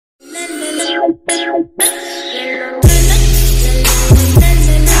I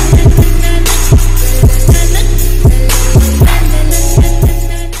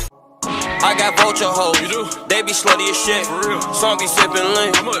got vulture hoes, they be slutty as shit. Some be sippin'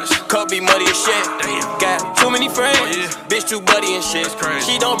 lean, cup be muddy as shit. Got too many friends, bitch too buddy and shit.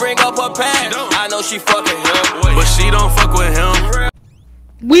 She don't bring up her past, I know she fucking him, but she don't fuck with him.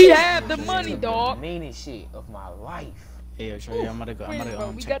 We have the money, dog. Meanest shit of my life. Yeah, sure, I'm gonna go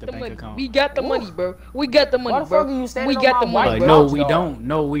we check got the bank account. We got the money, bro. We got the money, bro. We got the money, bro. No, we don't.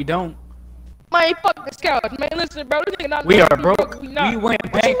 No, we don't. Man, fuck this couch, man. Listen, bro. This nigga not. We are broke. We went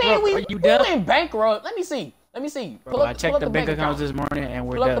bankrupt. Are you dead? We went bankrupt. Let me see. Let me see. Bro, I checked the bank accounts this morning and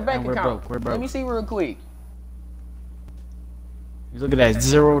we're dead. And we're broke. We're broke. Let me see real quick. Look at that,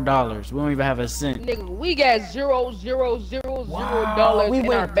 $0. We don't even have a cent. Nigga, we got $0.000 we in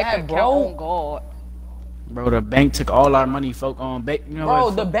went our bank account. On God. Bro, the bank took all our money, folk. You know bro,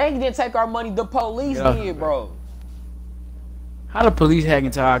 what, the bank didn't take our money. The police did, bro. How the police hack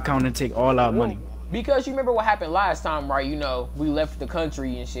into our account and take all our money? Because you remember what happened last time, right? You know, we left the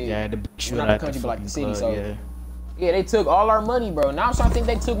country and shit. Yeah, not the country, but like the city. So yeah, they took all our money, bro. Now I'm starting to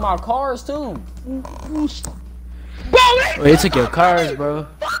think they took my cars too. Bro, they took your cars, bro.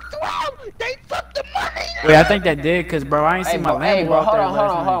 They took the money. Wait, I think that did, cause bro, I ain't seen my Lambo. Hey, bro, hold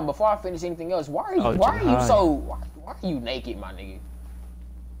on. on. Before I finish anything else, why are you naked, my nigga?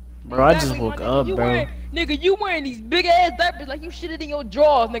 Bro, I just woke up, bro. Nigga, you wearing these big ass diapers like you shitted in your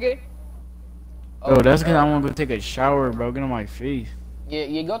drawers, nigga. Bro, that's cause I want to go take a shower, bro. Get on my face.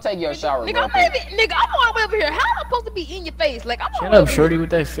 Yeah, go take your shower, nigga, bro. Nigga, I'm all the way over here. How am I supposed to be in your face? Like, I'm Shut up, shorty, with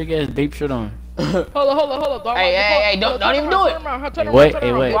that fake ass babe shirt on. Hold on, dog. Hey, don't even do it. Wait.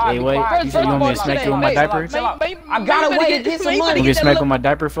 You said you want me to smack you on my diaper? I gotta wait to get some money. You get smacked on my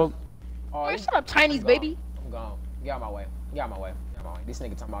diaper, folk? Oh, shut up, Chinese baby. I'm gone. Get out my way. This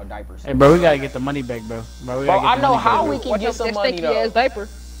nigga talking about diapers. Hey, bro, we gotta get the money back, bro. Bro, I know how we can get some money, though. Diaper.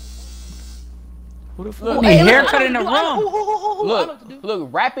 Who the fuck? Haircut in the room. Look,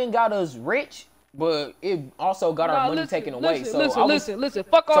 Rappin got us rich, but it also got our money taken away. Listen.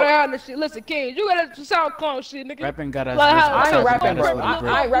 Fuck all that other shit. Listen, King, you got that sound clone shit, nigga. Rappin got us. I ain't rapping, bro.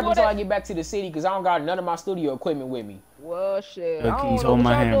 I ain't rapping until I get back to the city because I don't got none of my studio equipment with me. Well, shit. Look, he's holding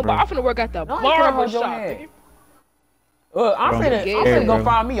my hand, bro. I'm finna work at the barber shop, nigga. I'm finna go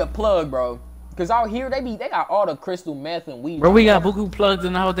find me a plug, bro. Cause out here they got all the crystal meth and weed. Bro, we got buku plugs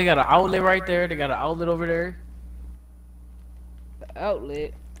in the house. They got an outlet right there. They got an outlet over there. The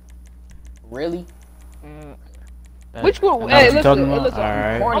outlet. Really? Which one? Hey, listen.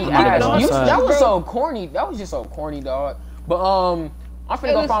 Corny ass. That was so corny. That was just so corny, dog. But I'm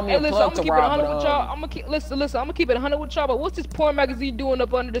finna go find me a plug to rob. I'm gonna keep I'm gonna keep it 100 with y'all. But what's this porn magazine doing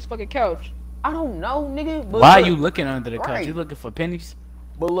up under this fucking couch? I don't know, nigga. Why are you looking under the couch? You looking for pennies?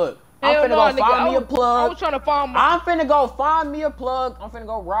 But look. I'm finna go find me a plug. I was trying to find I'm finna go find me a plug. I'm finna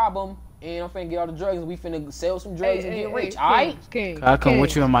go rob them. And I'm finna get all the drugs. And we finna sell some drugs and get rich. Alright? I come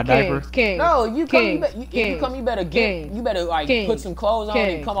with you in my diaper. No, you come. You better get. You better like put some clothes on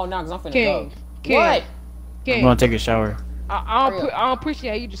and come on now, cause I'm finna go. What? I'm gonna take a shower. I don't appreciate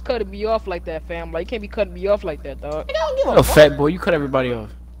how you just cutting me off like that, fam. Like you can't be cutting me off like that, dog. I don't give a fuck. Fat boy, you cut everybody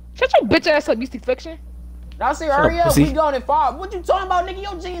off. Shut your bitch ass up, you stick fiction. Now see, hurry up, we going in 5. What you talking about, nigga?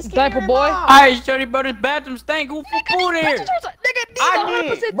 Your jeans skinnier diaper boy. Alright, shorty, bro, this bathroom stank. Who put food in here? Nigga, these are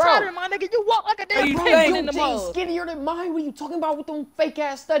 100% tighter, my nigga. You walk like a damn bro. Your jeans skinnier than mine. What you talking about with them fake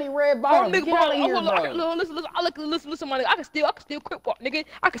ass study red bottoms? Get out of here, bro. Listen, my nigga. I can still crip walk, nigga.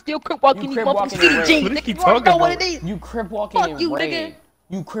 I can still crip walk in these motherfucking skinny jeans, nigga. You already know what it is. You crip walking in red.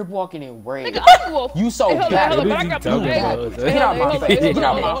 You crip walking in red. You so bad. Get out my face. Get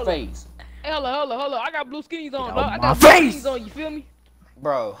out my face. Hey, hold on. I got blue skinnies on, dog. I got blue skinnies on, you feel me?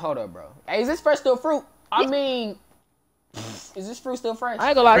 Bro, hold up, bro. Hey, is this fresh still fruit? I mean, is this fruit still fresh? I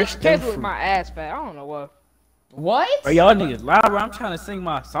ain't gonna lie, this pants with my ass fat. I don't know what. What? Bro, y'all niggas loud, bro. I'm trying to sing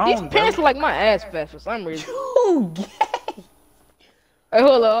my song, these pants look like my ass fat for some reason. You gay. Hey,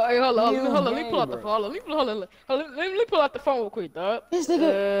 hold on. Let me pull out the phone. Let me pull out the phone real quick, dog. This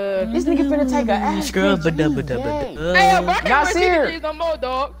nigga finna take a ass. Scrub Hey, bro, I can't wear these no more,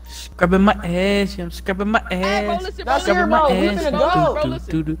 dog. Scrubbing my ass, I'm scrubbing my ass. Hey, bro, listen, bro. Scrubbing my ass. We finna go.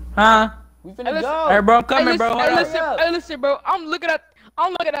 Huh? We finna go. Hey, bro, I'm coming, bro. Hey, listen, bro. I'm looking at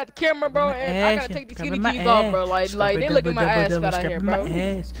the camera, bro, and I gotta take these skinny jeans off, bro. Like they look at my ass fat out here, bro.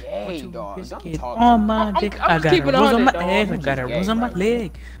 Hey, dog. On my dick, I got a rose on my ass, I got a rose on my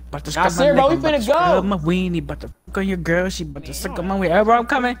leg. But to scrub my leg, we finna go. My weenie, but to fuck on your girl, she but to suck on my way. Hey, bro, I'm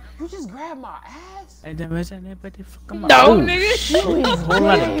coming. You just grabbed my ass. And then but they fuck on my. No, nigga. There's a whole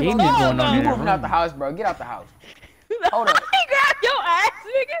lot of gaming going on. You moving out the house, bro? Get out the house. Hold up. He grabbed your ass.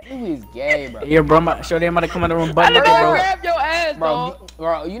 nigga. You is gay, bro. Yeah, bro. Show them how to come in the room, butt naked, bro. Grab your ass, bro.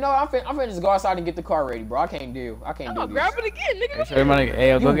 You know what? I'm finna just go outside and get the car ready, bro. I can't do this. Grab it again, nigga. Show them how to.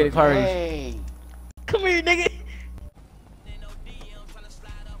 Hey, go get the car ready. Hey. Come here, nigga.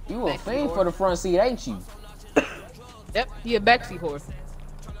 You a fiend for the front seat, ain't you? Yep, he a backseat horse.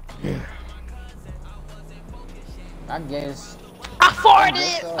 Yeah. I guess. I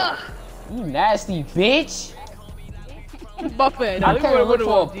farted. You nasty bitch. Buffet. I can't look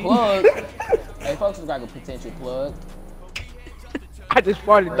for a plug. Hey, folks, we got a potential plug. I just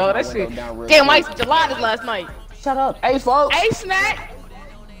farted, dog. That shit. Damn, I used to geladas last night. Shut up. Hey, folks. Hey, snack.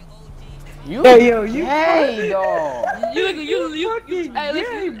 You. Hey, yo, you. Hey, dog. You look. Hey,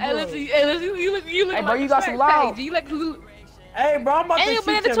 listen. You look. Hey, bro, you got some loud. You like. Hey, bro, I'm about to shoot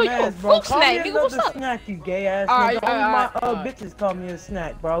your man, bro. Fruit snack, nigga. What's up? Snack, you gay ass nigga. Only my bitches call me a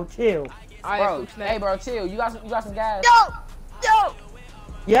snack, bro. Chill. Bro, hey, bro, chill. You got some gas? Yo.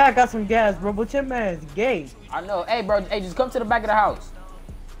 Yeah, I got some gas, bro. But your man's gay. I know. Hey, bro. Hey, just come to the back of the house.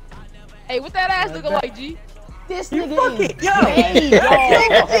 Hey, what that ass looking like, G? This nigga is yo. Gay,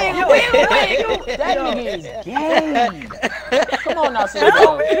 That nigga is gay. Come on now, sit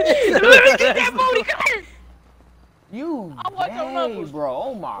down. Let me get that booty. Come here. You I want your numbers, bro.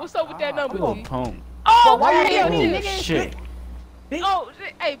 Oh my. What's up with that number, G? Oh, why you nigga? Shit. Oh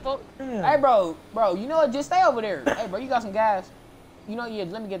shit. Hey, folks. Hey, bro. You know what? Just stay over there. Hey, bro, you got some gas? You know, yeah.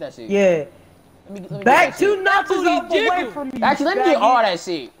 Let me get that shit. Yeah. Let me back 2 notches away from me. Actually, let me get all that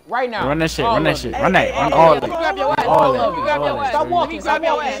shit right now. Run that shit. Run that shit. Run that. Run all of it. All of it. Stop walking. Grab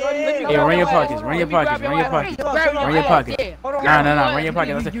your ass. Hey, run your pockets. Run your pockets. Run your pockets. Run your pockets. No. Run your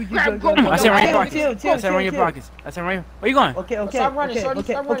pockets. I said run your pockets. I said run your pockets. I said run your. Where you going? Okay. Stop running, shorty.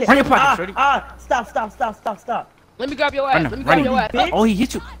 Stop running. Run your pockets, shorty. Stop. Let me grab your ass. Let me grab your ass. Oh, he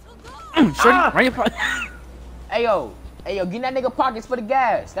hit you. Shorty, run your pockets. Hey, yo, get that nigga pockets for the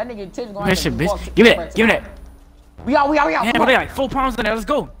gas. That nigga Tim's going to bitch. Give me that. We out. Yeah, bro, they like 4 pounds in there. Let's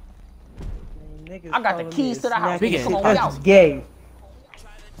go. I got the keys to the house. Come on, we out. Gay.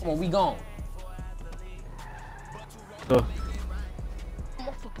 Come on, we gone. Go.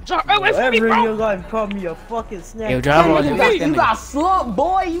 Whatever you got, call me a fucking snack. Yo, drive all you got slumped,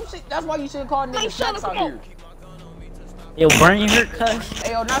 boy. That's why you should call niggas snacks out here. Yo, brain hurt, cuz.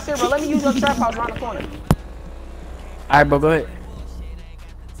 Hey, yo, not serious, bro. Let me use your trap house around the corner. Alright, bro, go ahead.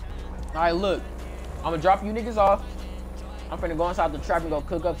 Alright, look. I'm gonna drop you niggas off. I'm finna go inside the trap and go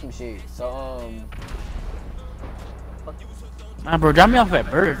cook up some shit. So, Nah, bro, drop me off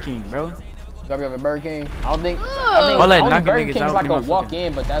at Burger King, bro. Drop you off at Burger King? I think Burger King's like a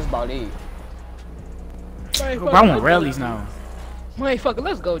walk-in, but that's about it. Bro, I want rallies now. Motherfucker,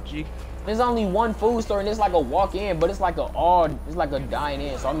 let's go, G. There's only one food store and it's like a walk-in, but it's like a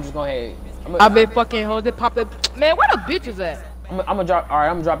dine-in. So I'm just gonna head. I been fucking hold it, pop it. Man, where the bitches at? I'm gonna drop. All right,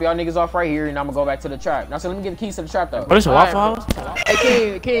 I'm gonna drop y'all niggas off right here, and I'm gonna go back to the trap. Now, so let me get the keys to the trap though. What is a Waffle House?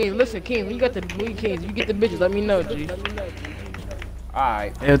 Hey, King, listen, King, when you got the keys, you get the bitches. Let me know, G. All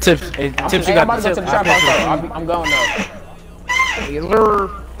right. Hey, Tips, you got the tip. I'm going though.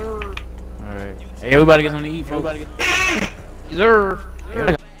 All right. Hey, everybody get something to eat, folks.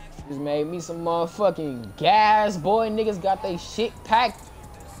 Just made me some motherfucking gas, boy. Niggas got they shit packed.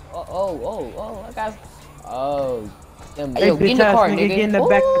 I got. Hey, yo, get in the car, nigga. Get in the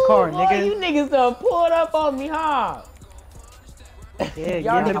back of the car, nigga. Boy, you niggas done pulled up on me, huh? Yeah,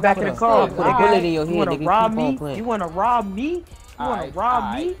 get in the back of the car. Put a bullet in your head, you wanna rob me? You wanna rob me? Alright,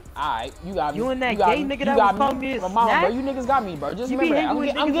 you got me. You and that gay nigga that was calling me a snack? Bro, you niggas got me, bro. Just remember that.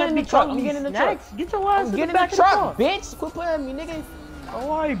 I'm getting in the truck. Get your ass in the back of the truck, bitch. Quit playing me, nigga.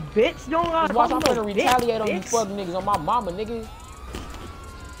 Alright, bitch. You don't gotta watch. I'm finna retaliate on you fuck niggas on my mama, nigga.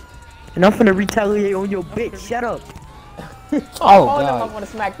 And I'm finna retaliate on your bitch. Shut up. Oh God. I'm gonna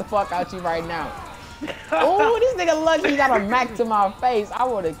smack the fuck out you right now. Oh, this nigga lucky he got a Mac to my face. I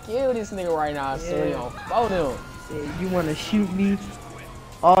wanna kill this nigga right now. Sorry, on phone him. You wanna shoot me?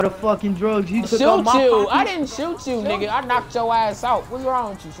 All the fucking drugs you took shoot on my you. pocket? I didn't shoot you, nigga. I knocked your ass out. What's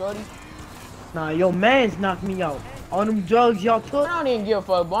wrong with you, shorty? Nah, your man's knocked me out. All them drugs y'all took. I don't even give a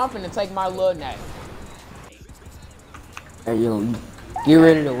fuck, but I'm finna take my little nap. Hey, yo, get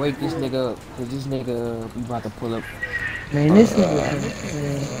ready to wake this nigga up, cause this nigga we about to pull up. Man, this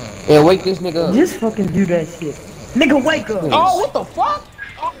nigga. Yeah, wake this nigga up. Just fucking do that shit. Nigga, wake up. Oh, what the fuck?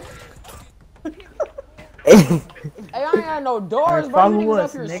 Hey, I ain't got no doors, bro. You niggas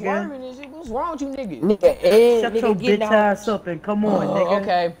up here swerving and shit. What's wrong with you niggas? Shut your bitch ass up and come on, nigga.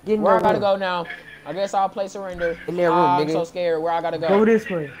 Okay, where I gotta go now? I guess I'll play surrender. In their room, nigga. I'm so scared. Where I gotta go? Go this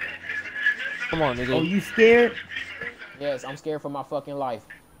way. Come on, nigga. Oh, you scared? Yes, I'm scared for my fucking life.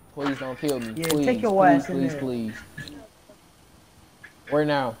 Please don't kill me. Yeah, please, take your ass in please, there. please. Where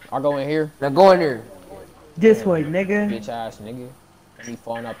now? I'll go in here. Now go in there. This way, nigga. Bitch ass nigga. Me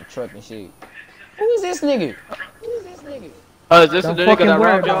falling out the truck and shit. Who is this nigga? Is this the nigga that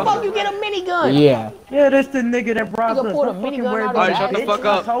robbed y'all? How the fuck you get a minigun? Yeah. Yeah, that's the nigga that robbed us. pulled a Don't fucking minigun worry out about his it, ass. Shut the bitch. fuck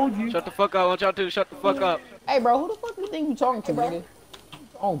I up. told you. Shut the fuck up. I want y'all to shut the fuck up. Hey, bro, who the fuck you think you talking to, nigga?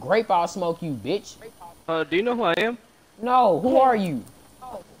 On grape, I'll smoke you, bitch. Do you know who I am? No, who are you?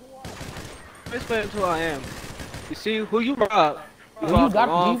 Explain who I am. You see who you robbed? You You robbed the got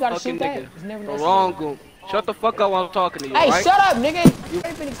wrong you gotta fucking shoot that. nigga. It's never The no wrong shit. goon. Shut the fuck up while I'm talking to you, Hey, alright? shut up, nigga. You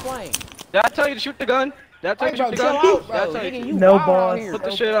ain't finna explain. Did I tell you to shoot the gun? Did I tell Hey, you to bro, shoot chill the gun? out, Did I bro. tell you Nigga, to? you No, wild out boss. here, Put bro.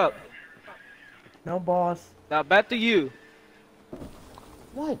 the shit up. No, boss. Now back to you.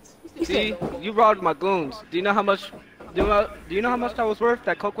 What? See, you robbed my goons. Do you know how much? Do you know how much that was worth?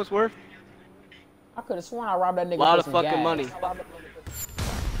 That coke was worth? I could have sworn I robbed that nigga A lot for of some fucking gas. money.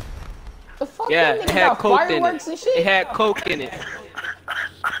 The fuck? Yeah, that it nigga had got coke in fireworks it. and shit? It had coke in it.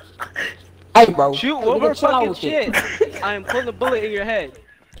 Hey, bro. Shoot Nigga, one more chill out fucking with it. shit. I am pulling a bullet in your head.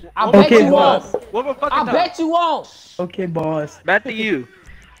 I One bet Okay, you boss. won't. One more fucking I time. bet you won't. Okay, boss. Back to you.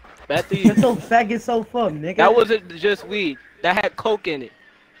 Back to you. You're so faggot, so fuck, nigga. That wasn't just weed. That had coke in it.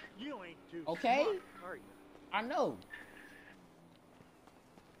 Okay? I know.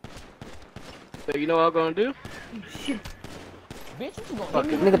 So you know what I'm gonna do? Shit. Bitch, what you gonna Fuck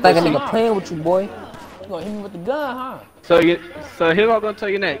hit it. me Nigga with think a the nigga gun? playing with you, boy. You gonna hit me with the gun, huh? So here's what I'm gonna tell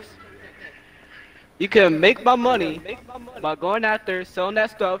you next. You can make my money by going out there, selling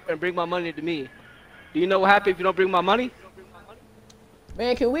that stuff, and bring my money to me. Do you know what happens if you don't bring my money?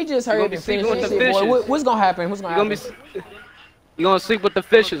 Man, can we just hurry You up gonna and be finish sleeping this with shit, the boy? fishes. What's gonna happen? What's gonna You're gonna happen? you gonna sleep with the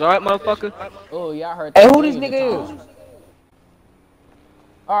fishes, alright, motherfucker? Oh, yeah, I heard Hey, that. who this millions of nigga times.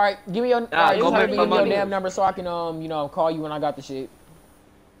 Alright, give me your, Nah, alright, go just hurry make up my and give me your money. damn number so I can, you know, call you when I got the shit.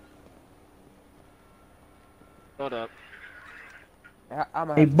 Hold up.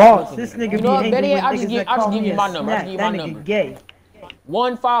 Hey, boss, this nigga You be know what, hanging Betty, with I'll just niggas give- that I'll just call give me you a my number. I'll just snack. give you That my nigga number. gay.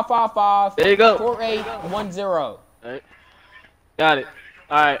 1555 There you go. 4810. Alright. Got it.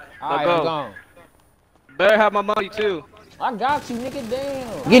 Alright, now Alright, I'm go. gone. Better have my money too. I got you, nigga.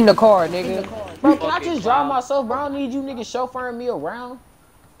 Damn. Get in the car, nigga. Bro, can I Fucking just drive clown. myself, bro? I don't need you niggas chauffeuring me around.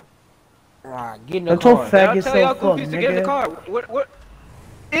 Nah, get in the That's so car. Did I faggot, tell so y'all fuck, goofies to get in the nigga. car? What?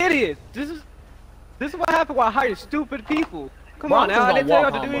 Idiots! This is what happened when I hire stupid people. Come Bro, on I'm now, just I gonna didn't tell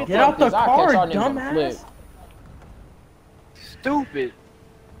y'all walk to home, do bro. anything. Get out the I'll catch car, y'all niggas on the flip. dumbass. Stupid.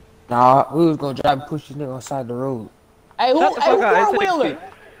 Nah, we was gonna drive and push this nigga on the side of the road. Hey, who Shut the fuck up, I ain't four-wheeler? take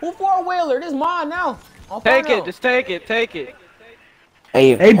Who four-wheeler? This mine now. On Take phone it, just take it, take it.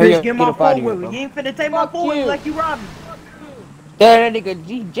 Hey, Hey, hurry bitch, up, get my up out of here, four-wheeler. bro. You ain't finna take my Fuck four-wheeler you. like you robbed me. That nigga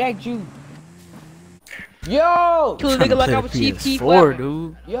G jacked you. Yo! Kill a nigga like I was Chief Keef. PS4,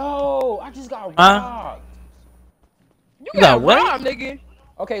 dude. Yo! I just got Huh? robbed. You got robbed, nigga.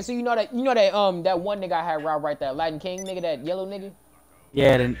 Okay, so you know that that one nigga I had robbed right there, Latin King nigga, that yellow nigga.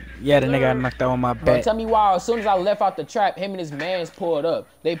 Yeah, the nigga I knocked out on my Bro, back. tell me why as soon as I left out the trap, him and his mans pulled up.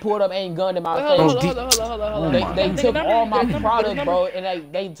 They pulled up, ain't gunned in my Hold face. on. They took all my Number, product, number. bro,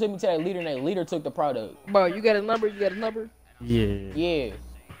 and they took me to that leader, and that leader took the product. Bro, you got a number? You got a number? Yeah. Yeah.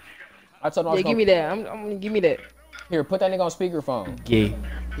 I told him I Yeah, was give me gonna, that. I'm gonna give me that. here, put that nigga on speakerphone. Gay.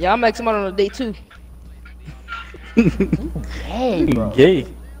 Yeah, I'm asking him out on a date too. Hey, bro. Gay.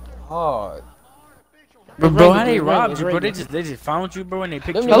 Hard. Bro, how they It's robbed you, bro? raining. They just found you, bro, and they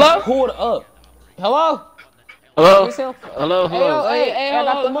picked Them you up. niggas pulled up. Hello? Hello? This him? Hello? Hey, Hello? hey, I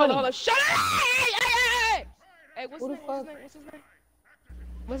got the money. Hold on. Shut up! Hey, what's Who his the name? fuck?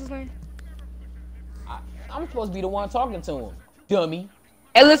 What's his name? I'm supposed to be the one talking to him. Dummy.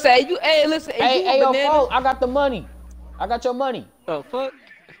 Hey, listen. Hey, listen. Hey, yo, banana. folks, I got the money. I got your money. Oh, fuck?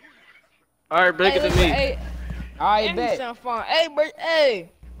 Alright, break Hey, it to listen, me. Hey, I you bet. sound fine. Hey, bro.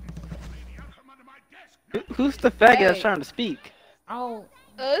 Hey. Who's the faggot that's Hey. trying to speak? I don't.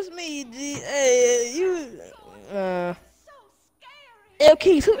 It's me, G. Hey, you. L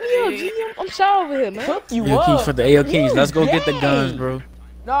Keys, hook me up, G. I'm shy over here, man. Hook you AL up. keys for the AL keys. You Let's go get the gay. guns, bro.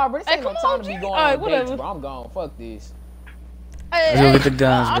 Nah, bro, this Hey, ain't no come time on, to be G. going Alright, on dates, whatever. bro. I'm gone. Fuck this. Hey, Let's go get the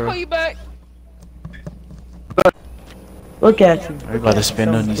guns, I'll bro. call you back. Look at you. We about to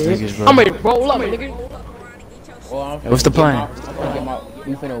spend on these niggas, bro. I'm ready to roll up, nigga. Well, I'm Hey, what's the finna get plan? I'm gonna get my.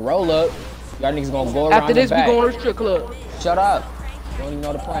 We finna roll up. Y'all niggas gonna go around After this, the we back. going to the strip club. Shut up. You don't even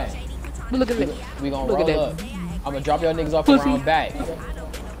know the plan. But look at this. We gonna Look at roll that. up. I'm gonna drop y'all niggas off Pussy. around back.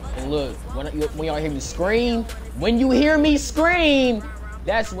 And look, when y'all hear me scream, when you hear me scream,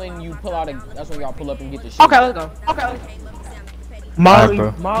 that's when you pull out. That's when y'all pull up and get the shit. Okay, let's go. Okay. Molly,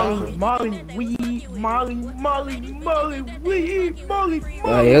 Alright, Molly, weed, Molly, weed, Molly.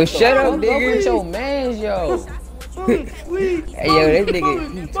 Yo, shut up, Go get nigga. your mans, yo. Hey, yo, this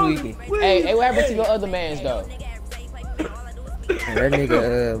nigga, he tweaking. Hey, what happened to your other mans though? That nigga,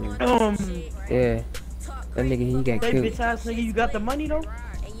 yeah. That nigga, he got That killed. bitch ass nigga, you got the money though?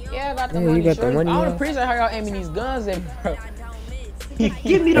 Yeah, I got the Yeah, money. you got the sure. money, I don't yeah. appreciate how y'all aiming these guns in, bro.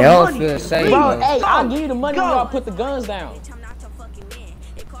 Give me the They all money. feel the same, Bro, though. hey, I'll give you the money when y'all put the guns down.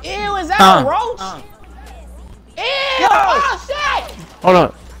 Ew, is that a roach? Ew! Oh shit! Hold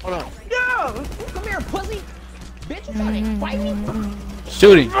on. Yeah. Come here, pussy. Bitch, you trying to fight me?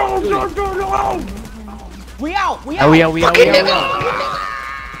 Shooting. No. We out. We Oh, out. we out.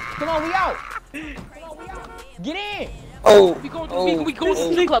 Come on, we out. Get in. Oh, We going to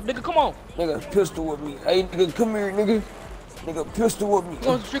the strip club, nigga. Come on. nigga, pistol with me. Hey, nigga, come here, nigga. Nigga, pistol with me. We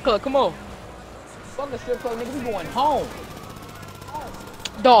going to the strip club. Come on. Fuck the strip club, nigga. We going home.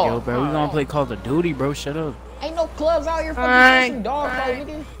 Dog. Yo, bro, we gonna play Call of Duty, bro. Shut up. Ain't no clubs out here fucking Alright. chasing dog fight,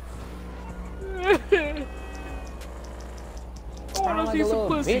 nigga. I wanna see some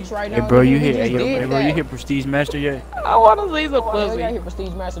pussy. Bitch right Hey, now. bro, nigga. you We hit. just Hey, did bro, you that. hit Prestige Master yet? I wanna see some Oh, yeah, pussy. here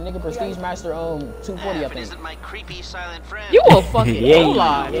Prestige Master, nigga. Prestige Master, 240, I think. My creepy silent friend. You a fucking Yeah.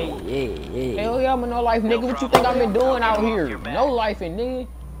 no-lie. Yeah. Hell yeah, I'm a no life nigga. What you think I've been doing out here? No life in nigga.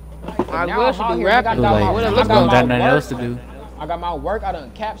 I Now will I'm should out do here, rapping. nigga. I got Like, my- What I else got going my got nothing work. else to do. I got my work. I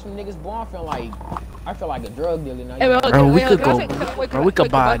done capped some niggas. Boy, I feel like a drug dealer now. Hey, man, Bro, we could can I go. say- can I- wait, Bro, can we I- could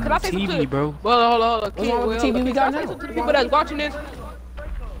wait, buy can I say some TV, shit? bro. Well, hold on. What's wrong with the TV we got Can I say now? to the people that's watching this?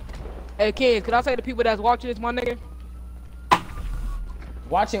 Hey, kids, can I say to people that's watching this, my nigga?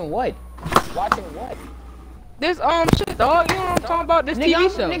 Watching what? Watching what? This shit, dog. You know what I'm talking about? This Nigga, TV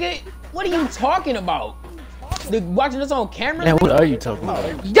show. nigga, what are you talking about? Watching this on camera? Man, what are you talking about?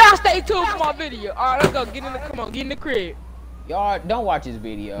 Y'all stay tuned for my video. All right, let's go. Get in the. Come on, get in the crib. Y'all don't watch this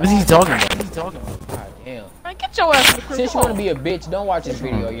video. What's he talking about? God damn. Man, get your ass in the crib. Since you Come wanna on. be a bitch, don't watch this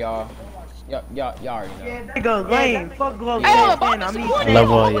video, y'all. Y'all already know. Nigga lame. Fuck gloves. Hey, hold on, Man, Bob, I mean, support it.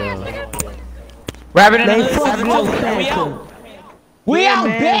 Love all Hold on, y'all. nigga. Rapping in Man, the fuck hood. gloves. We out. We out,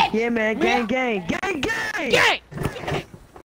 man. bitch! Yeah, man. Gang. Gang.